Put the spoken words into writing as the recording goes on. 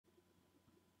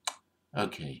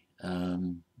Okay,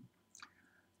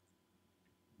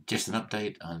 just an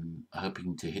update. I'm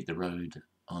hoping to hit the road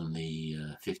on the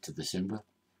 5th of December.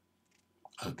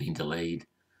 I've been delayed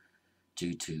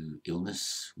due to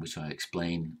illness, which I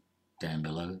explain down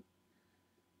below,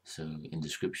 so in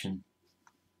description.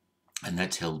 And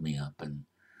that's held me up, and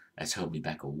that's held me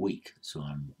back a week, so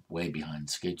I'm way behind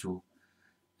schedule,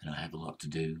 and I have a lot to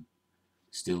do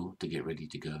still to get ready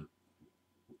to go.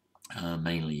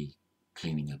 Mainly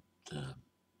cleaning up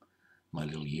my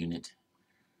little unit,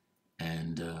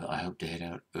 and I hope to head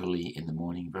out early in the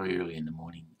morning, very early in the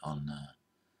morning on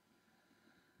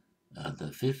the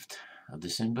 5th of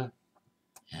December,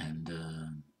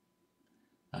 and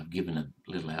I've given a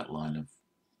little outline of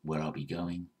where I'll be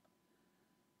going.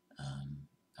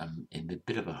 I'm in a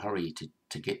bit of a hurry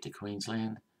to get to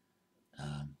Queensland.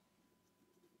 Um,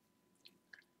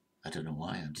 I don't know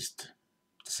why. I just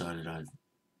decided I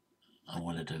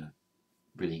wanted to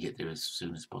really get there as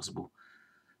soon as possible.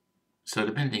 So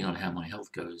depending on how my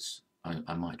health goes,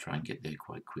 I might try and get there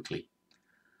quite quickly,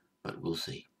 but we'll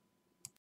see.